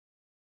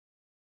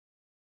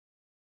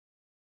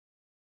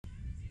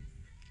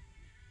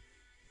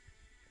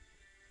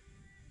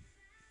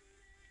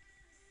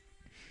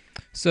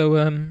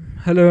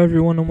Hello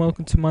everyone and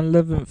welcome to my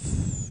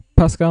 11th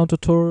Pascal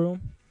tutorial.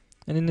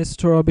 And in this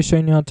tutorial I'll be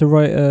showing you how to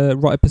write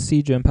a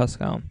procedure in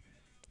Pascal.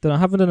 Then I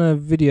haven't done a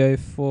video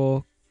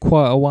for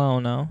quite a while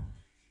now,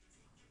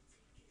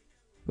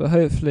 but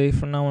hopefully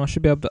from now on I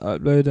should be able to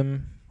upload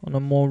them on a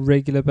more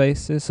regular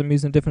basis. I'm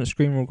using a different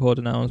screen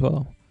recorder now as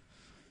well,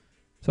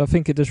 so I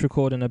think it does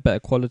record in a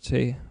better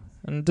quality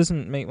and it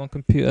doesn't make my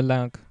computer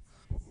lag.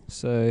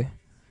 So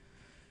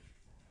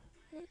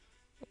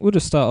we'll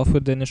just start off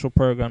with the initial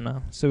program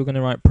now. So we're going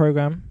to write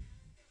program.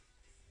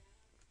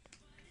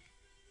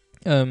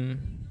 What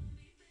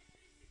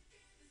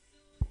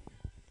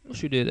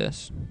should we do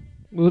this?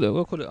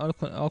 We'll call it.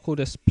 I'll call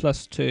this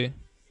 +2,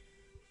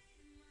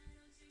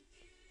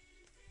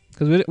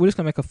 because we're just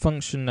gonna make a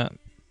function that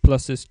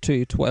pluses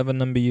 2 to whatever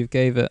number you've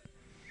given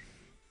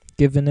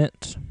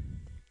it.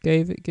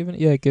 Yeah,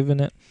 given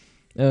it.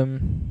 I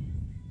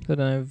don't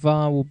know.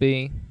 Var will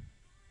be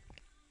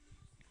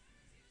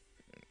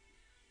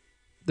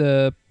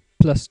the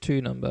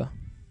 +2 number.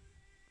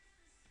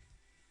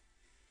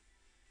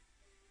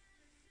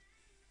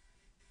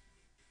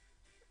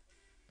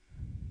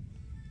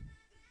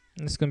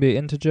 And it's going to be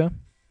an integer.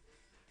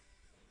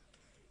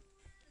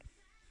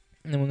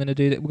 And then we're going to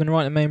do that. We're going to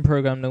write the main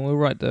program, then we'll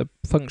write the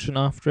function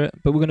after it.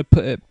 But we're going to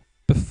put it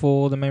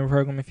before the main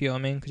program, if you know what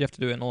I mean, because you have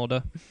to do it in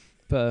order.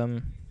 But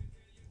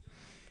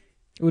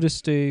we'll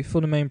just do, for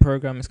the main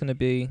program, it's going to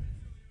be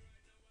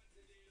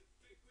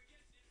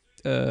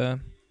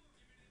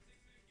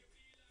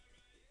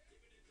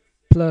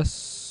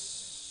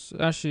plus,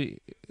 actually,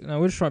 no,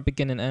 we'll just write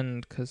begin and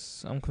end,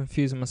 because I'm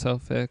confusing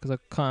myself here, because I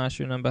can't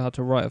actually remember how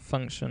to write a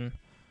function.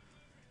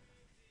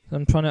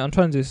 I'm trying to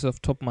do this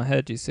off the top of my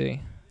head, you see.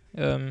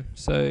 You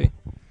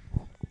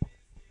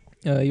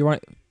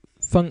write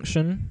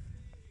function.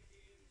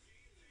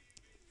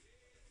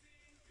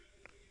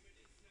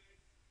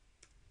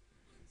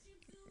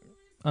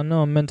 I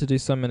know I'm meant to do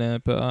something here,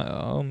 but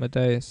oh my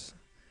days.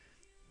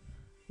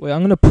 Wait, I'm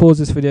going to pause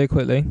this video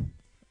quickly,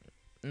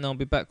 and I'll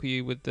be back with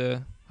you with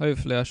the,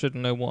 hopefully I should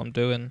know what I'm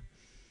doing.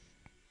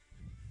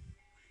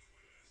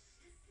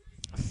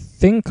 I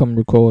think I'm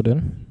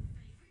recording.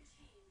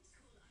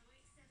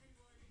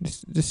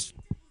 This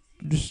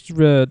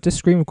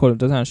screen recording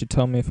doesn't actually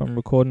tell me if I'm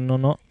recording or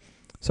not.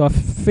 So I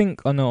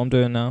think I know what I'm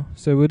doing now.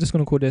 So we're just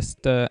going to call this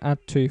the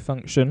add2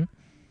 function.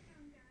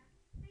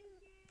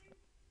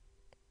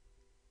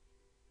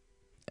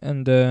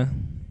 And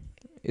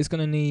it's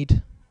going to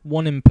need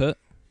one input.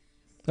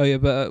 Oh yeah,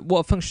 but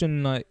what a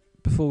function, like,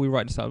 before we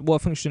write this out, what a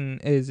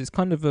function is, it's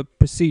kind of a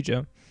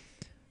procedure,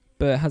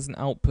 but it has an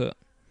output.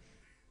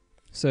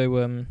 So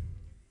I'm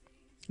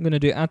going to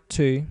do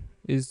add2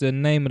 is the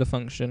name of the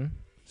function.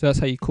 So that's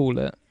how you call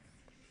it.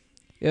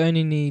 It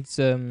only needs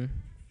one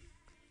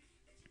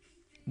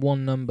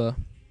number.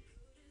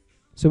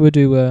 So we'll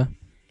do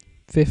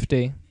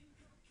 50.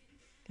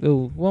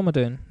 Oh, what am I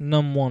doing?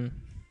 Num1.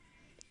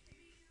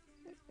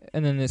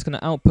 And then it's going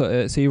to output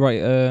it. So you write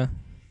the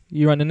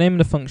name of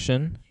the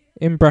function,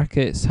 in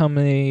brackets how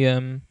many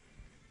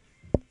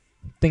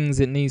things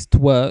it needs to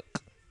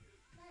work,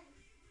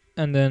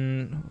 and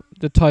then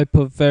the type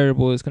of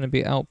variable is going to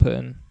be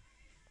outputting.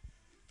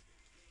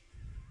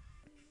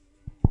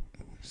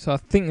 So I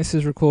think this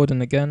is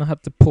recording again. I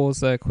had to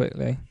pause there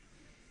quickly.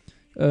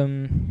 So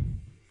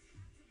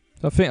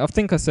I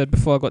think I said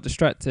before I got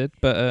distracted,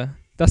 but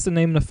that's the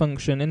name of the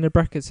function. In the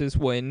brackets is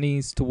what it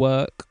needs to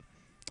work.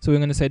 So we're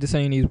going to say this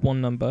only needs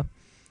one number,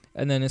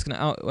 and then it's going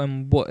to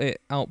what it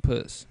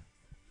outputs.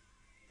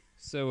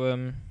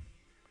 So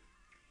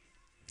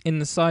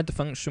inside the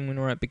function, we're going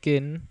to write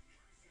begin,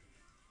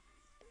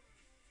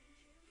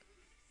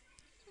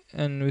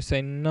 and we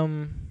say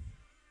num.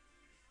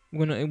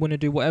 We're going to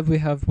do whatever we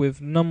have with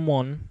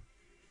num1.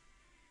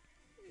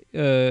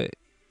 I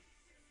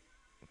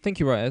think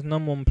you're right, it's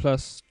num1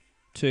 plus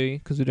 2,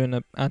 because we're doing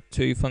an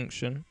add2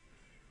 function.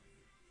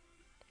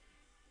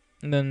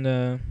 And then,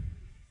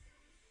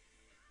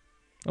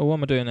 what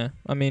am I doing there?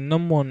 I mean,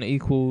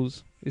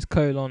 num1 is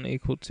colon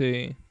equal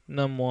to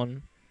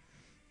num1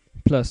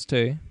 plus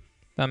 2.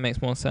 That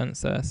makes more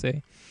sense there,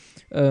 see.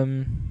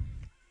 And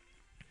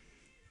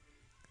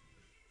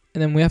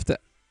then we have to,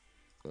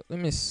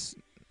 it's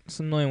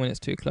annoying when it's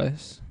too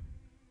close.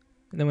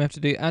 And then we have to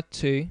do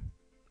add2,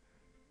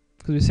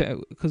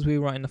 because we're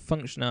writing a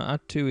function now.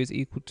 Add2 is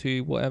equal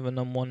to whatever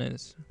num1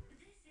 is.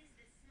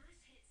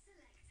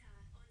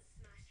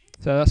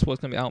 So that's what's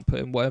going to be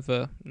outputting,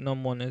 whatever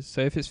num1 is.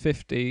 So if it's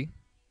 50, it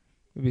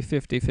would be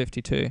 50,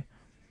 52.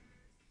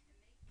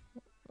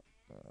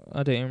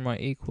 I don't even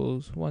write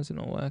equals. Why is it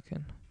not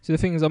working? So the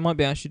thing is, I might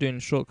be actually doing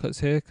shortcuts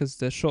here, because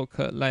the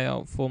shortcut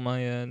layout for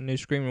my new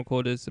screen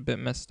recorder is a bit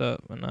messed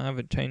up, and I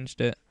haven't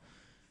changed it.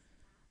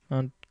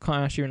 I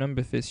can't actually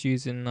remember if it's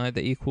using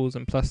the equals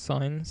and plus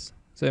signs,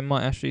 so it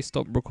might actually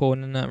stop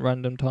recording at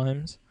random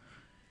times.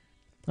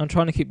 I'm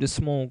trying to keep this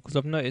small, because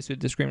I've noticed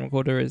with the screen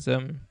recorder is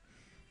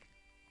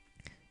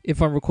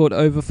if I record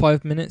over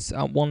 5 minutes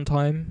at one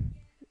time,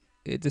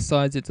 it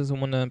decides it doesn't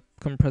want to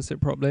compress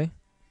it properly.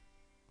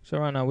 So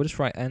right now we'll just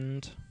write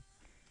end.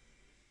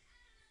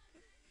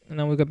 And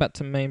then we'll go back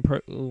to main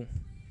program.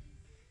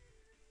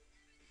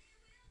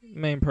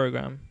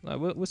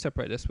 Like we'll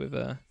separate this with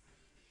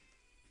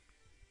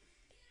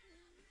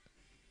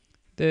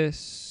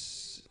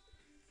this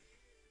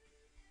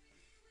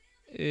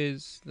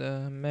is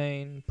the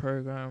main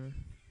program.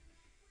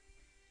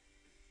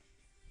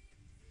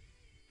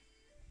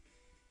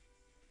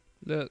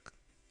 Look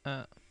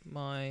at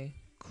my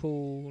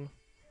cool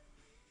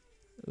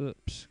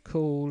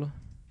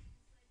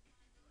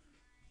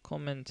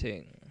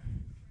commenting.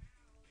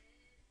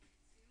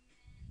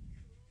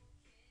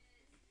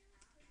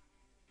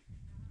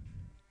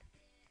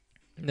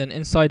 And then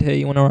inside here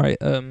you want to write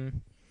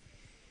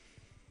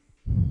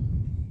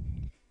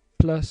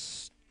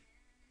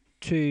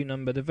 +2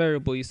 number, the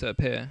variable you set up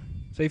here.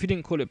 So if you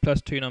didn't call it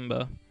 +2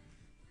 number,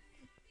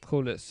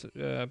 call it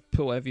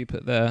put whatever you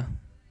put there.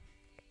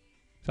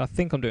 So I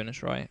think I'm doing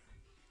this right.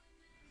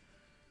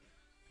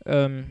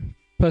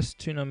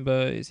 +2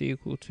 number is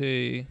equal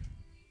to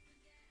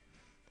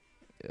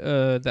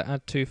the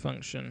add2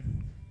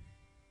 function.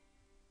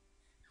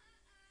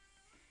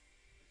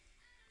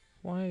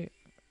 Why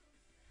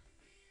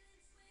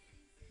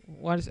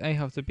does A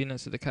have to be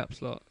next to the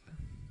caps lock?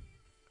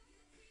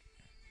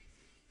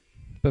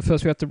 But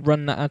first we have to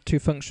run that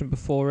add2 function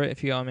before it,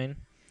 if you know what I mean.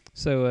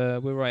 So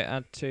we'll write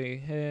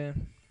add2 here,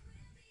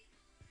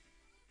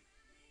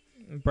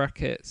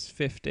 brackets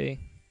 50,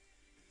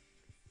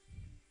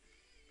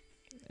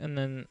 and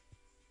then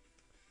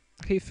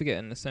I keep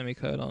forgetting the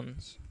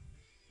semicolons.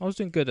 I was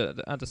doing good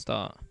at the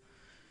start.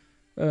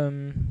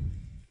 Then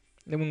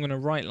we're going to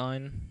right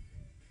line.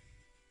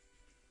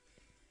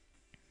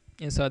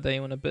 Inside there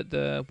you want to put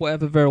the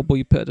whatever variable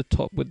you put at the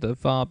top with the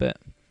var bit.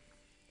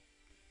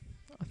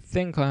 I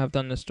think I have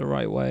done this the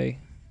right way.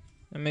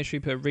 And make sure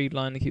you put a read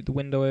line to keep the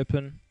window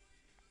open.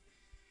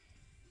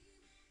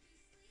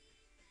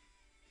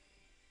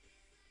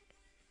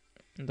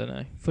 I don't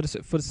know, for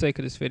the sake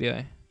of this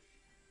video.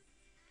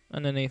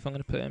 Underneath I'm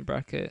going to put in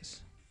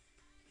brackets.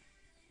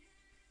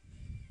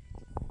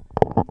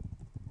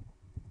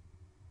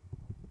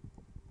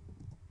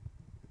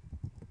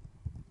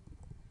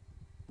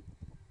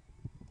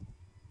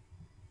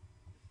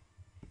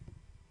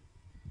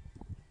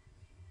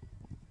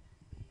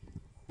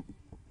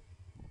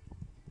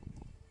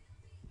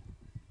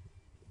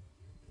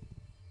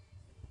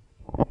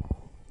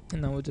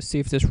 And then we'll just see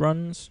if this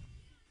runs.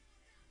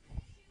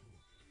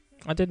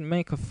 I did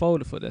make a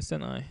folder for this,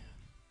 didn't I?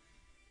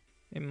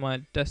 In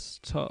my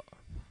desktop.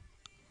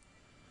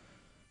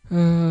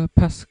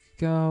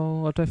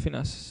 Pascal, I don't think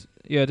that's...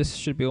 Yeah, this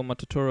should be all my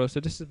tutorials. So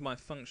this is my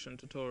function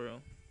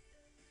tutorial.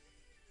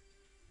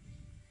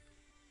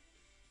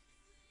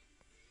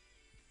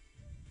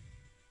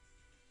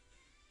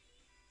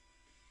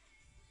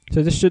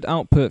 So this should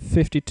output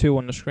 52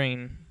 on the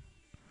screen.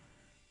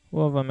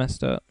 What have I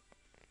messed up?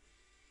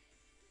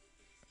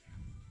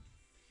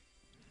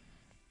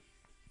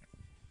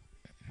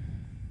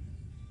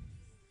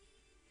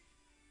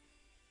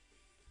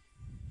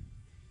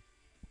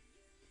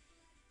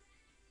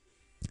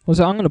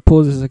 Also, I'm going to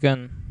pause this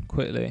again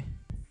quickly.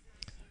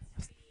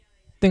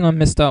 Thing I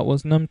missed out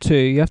was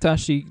num2. You have to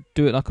actually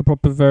do it like a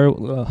proper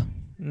variable.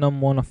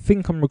 Num1. I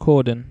think I'm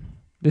recording.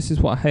 This is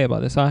what I hate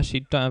about this. I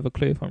actually don't have a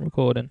clue if I'm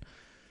recording.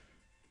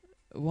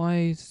 Why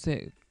is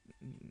it...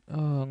 Oh,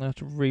 I'm going to have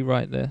to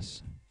rewrite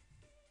this.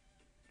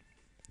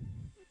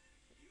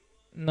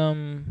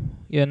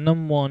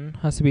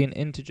 Num1 has to be an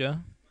integer.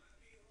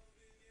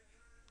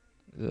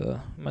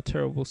 My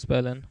terrible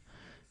spelling.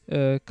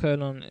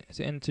 Colon is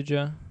an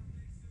integer.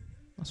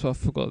 That's what I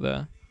forgot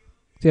there.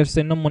 So you have to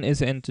say num1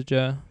 is an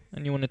integer,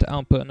 and you want it to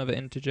output another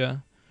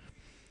integer.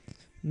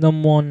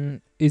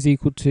 Num1 is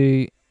equal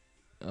to...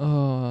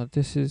 Oh,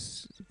 this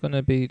is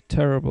gonna be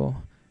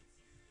terrible.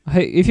 I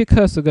hate if your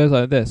cursor goes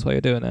like this while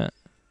you're doing it.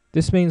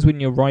 This means when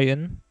you're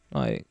writing,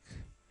 like...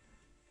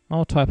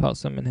 I'll type out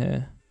something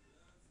here.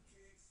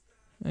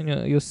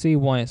 And you'll see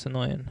why it's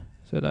annoying.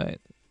 So that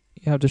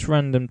you have this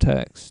random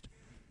text.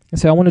 And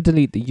say I want to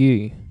delete the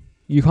U.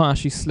 You can't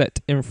actually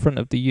select in front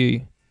of the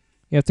U.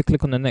 You have to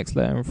click on the next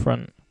letter in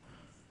front.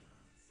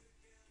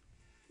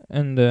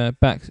 And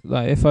back,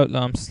 like if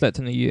I'm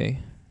selecting the U.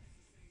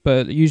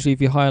 But usually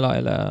if you highlight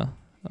a letter,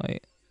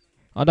 like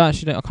I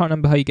can't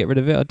remember how you get rid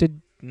of it. I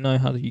did know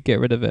how you get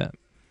rid of it.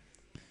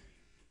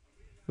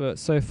 But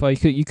so far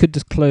you could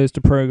just close the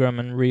program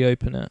and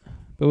reopen it.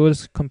 But we'll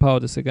just compile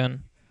this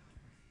again.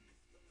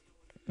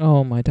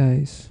 Oh my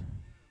days.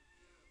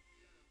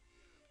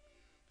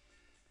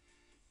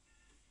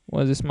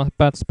 What is this, my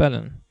bad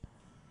spelling?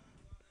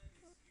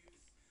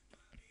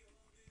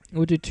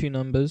 We'll do 2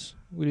 numbers.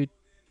 We'll do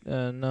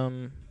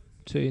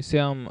num2. See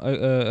how I'm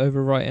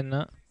overwriting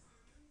that?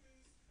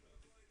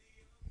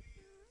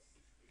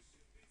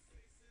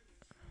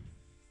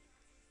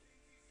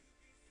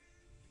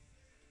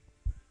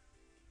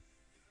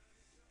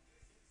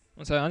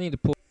 So I need to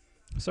pause.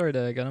 Sorry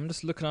there again, I'm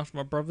just looking after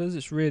my brothers.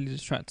 It's really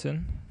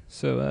distracting.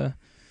 So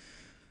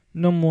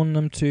num1,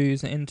 num2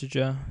 is an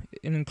integer.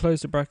 In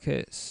close the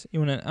brackets, you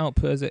want an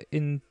output as an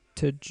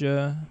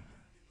integer.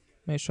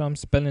 Make sure I'm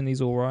spelling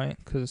these all right,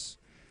 because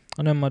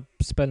I know my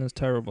spelling's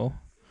terrible,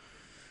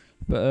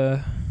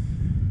 but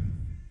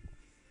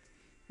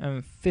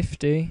and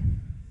 50.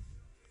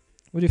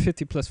 We'll do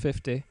 50 plus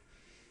 50.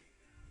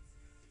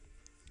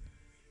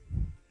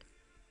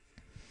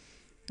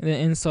 And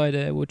then inside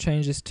it, we'll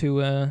change this to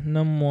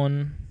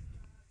num1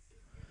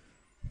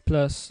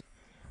 plus.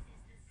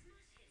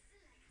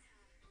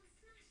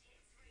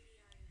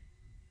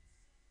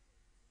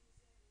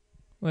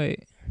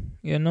 Wait,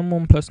 yeah,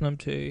 num1 plus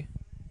num2.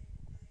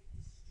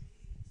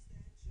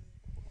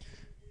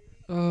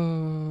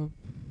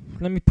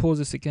 Let me pause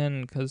this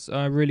again because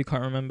I really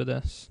can't remember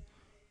this.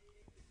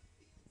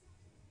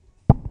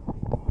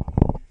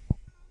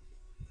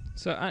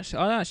 So I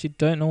actually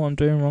don't know what I'm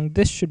doing wrong.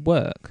 This should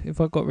work if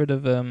I got rid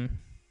of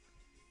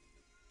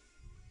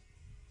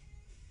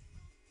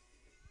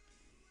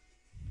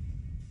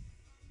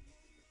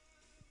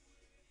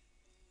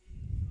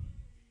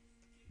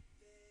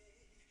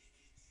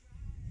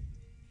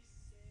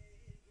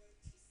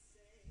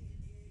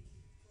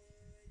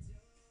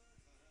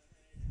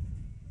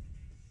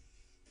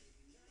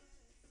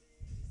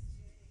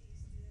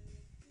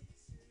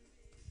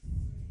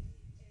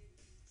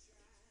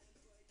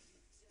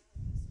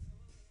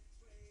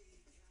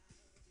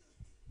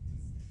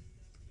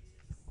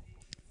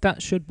that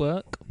should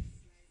work.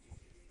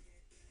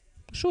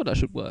 Sure, that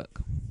should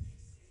work.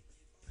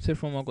 So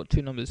from I've got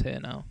two numbers here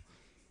now.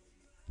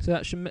 So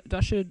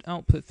that should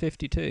output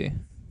 52.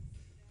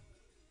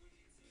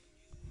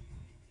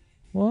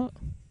 What?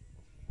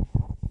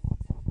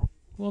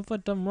 What have I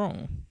done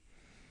wrong?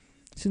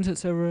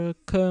 Syntax error,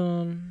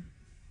 colon.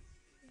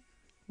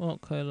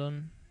 What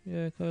colon?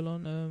 Yeah,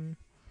 colon.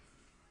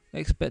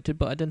 Expected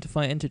but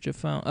identify integer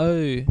found.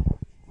 Oh.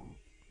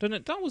 Don't know,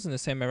 that wasn't the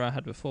same error I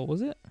had before,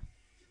 was it?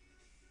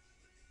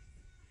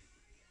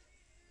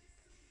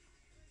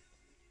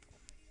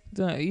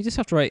 No, you just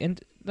have to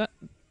write that.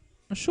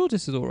 I'm sure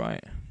this is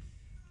alright.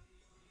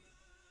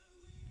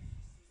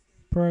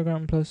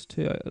 Program plus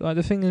 2. Like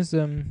the thing is,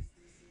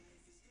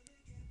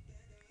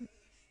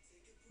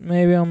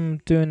 maybe I'm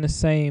doing the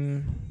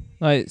same.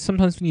 Like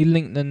sometimes when you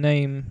link the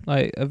name,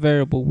 like a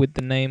variable with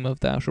the name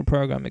of the actual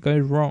program, it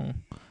goes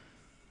wrong.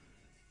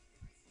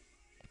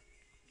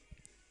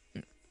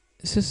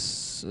 It's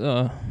just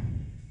wrong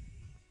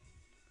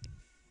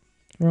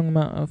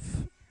amount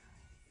of.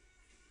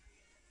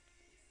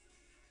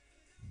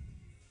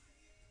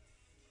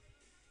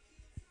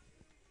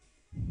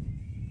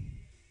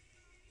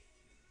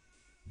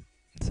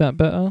 Is that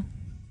better?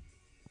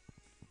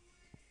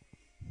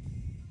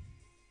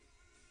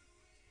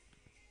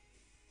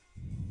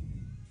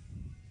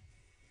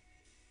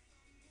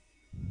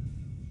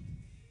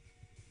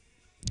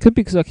 Could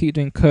be because I keep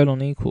doing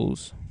colon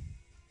equals.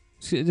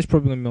 This is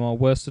probably going to be my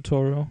worst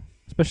tutorial.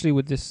 Especially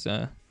with this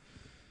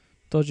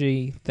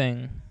dodgy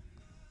thing.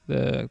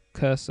 The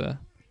cursor.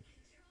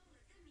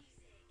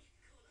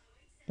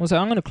 Also,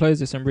 I'm going to close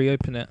this and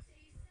reopen it.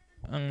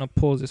 I'm going to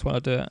pause this while I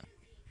do it.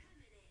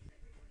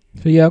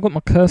 So yeah, I got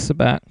my cursor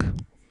back.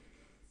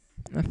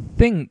 I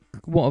think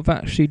what I've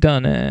actually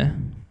done here,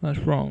 that's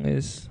wrong,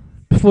 is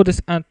before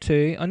this add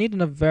to, I need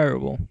another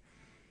variable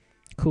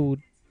called,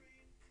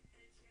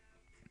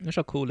 what should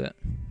I call it?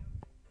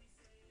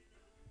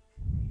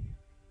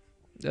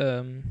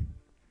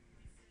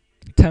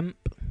 Temp,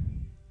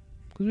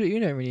 because you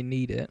don't really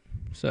need it.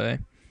 So yeah,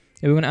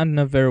 we're going to add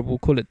another variable,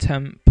 call it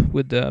temp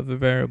with the other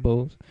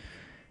variables,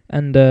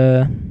 and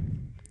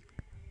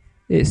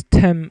it's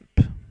temp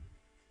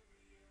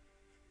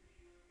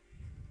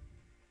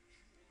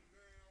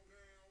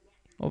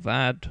of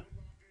add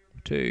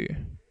to.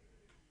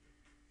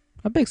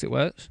 I bet it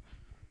works.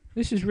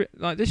 This is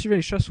this is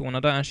really stressful when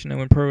I don't actually know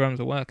when programs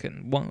are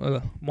working.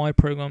 Why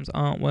programs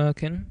aren't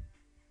working.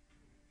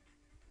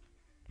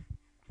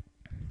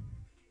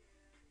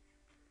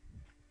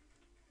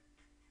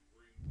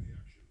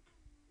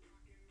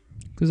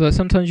 Because like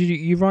sometimes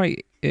you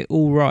write it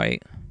all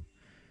right.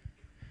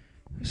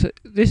 So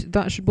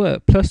that should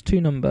work. Plus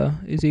 2 number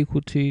is equal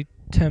to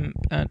temp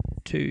add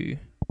 2.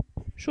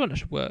 Sure, that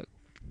should work.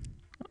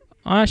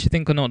 I actually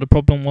think I know what the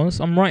problem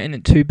was. I'm writing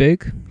it too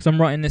big because I'm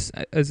writing this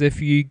as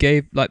if you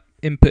gave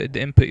inputted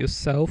the input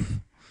yourself.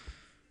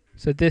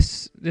 So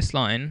this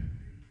line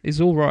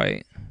is all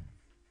right,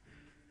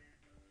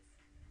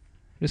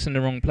 just in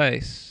the wrong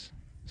place.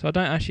 So I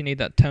don't actually need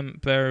that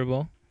temp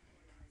variable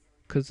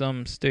because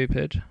I'm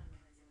stupid.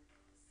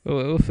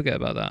 We'll forget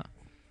about that.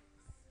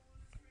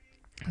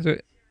 So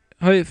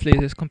hopefully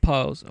this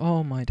compiles.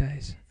 Oh my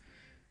days!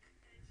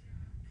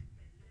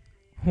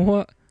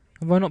 What?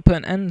 Have I not put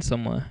an end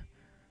somewhere?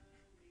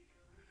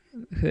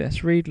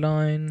 Yes, read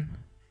line.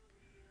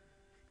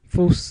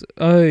 False.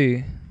 Oh,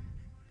 yeah.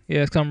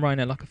 Because I'm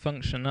writing it like a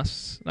function.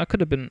 That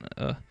could have been.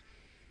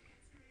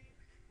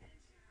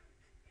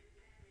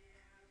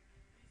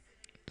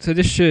 So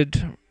this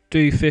should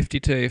do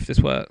 52 if this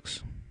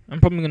works.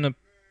 I'm probably gonna.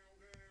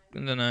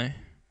 I don't know.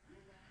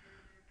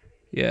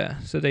 Yeah.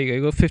 So there you go.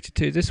 You got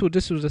 52. This will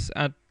just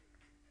add.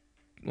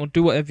 Or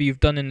do whatever you've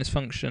done in this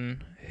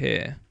function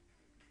here.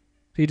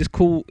 So you just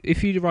call.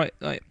 If you write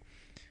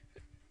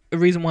a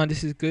reason why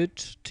this is good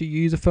to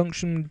use a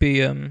function would be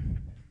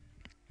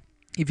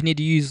if you need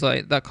to use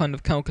like that kind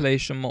of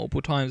calculation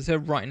multiple times, instead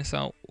of writing this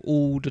out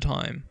all the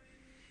time,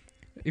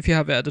 if you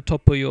have it at the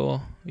top of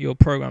your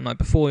program, like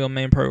before your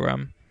main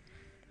program,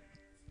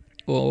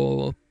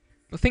 or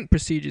I think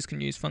procedures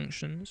can use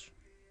functions.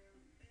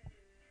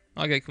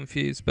 I get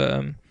confused,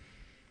 but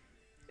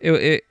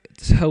it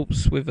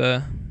helps with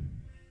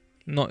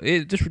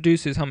it just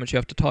reduces how much you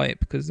have to type,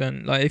 because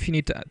then like if you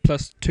need to add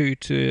 +2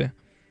 to,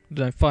 I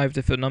don't know, 5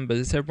 different numbers,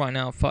 instead of writing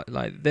out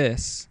like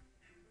this,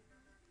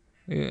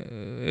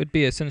 it'd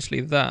be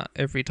essentially that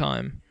every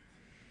time.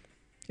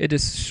 It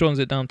just shortens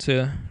it down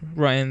to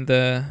writing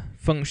the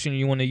function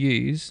you want to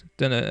use,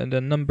 then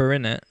the number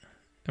in it,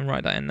 and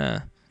write that in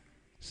there.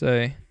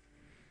 So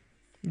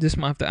this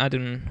might have to add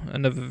in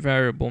another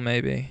variable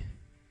maybe,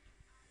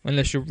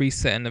 unless you're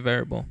resetting the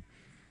variable.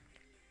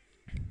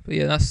 But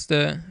yeah, that's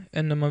the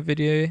end of my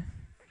video.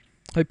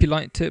 Hope you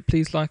liked it.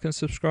 Please like and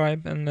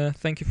subscribe, and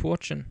thank you for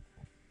watching.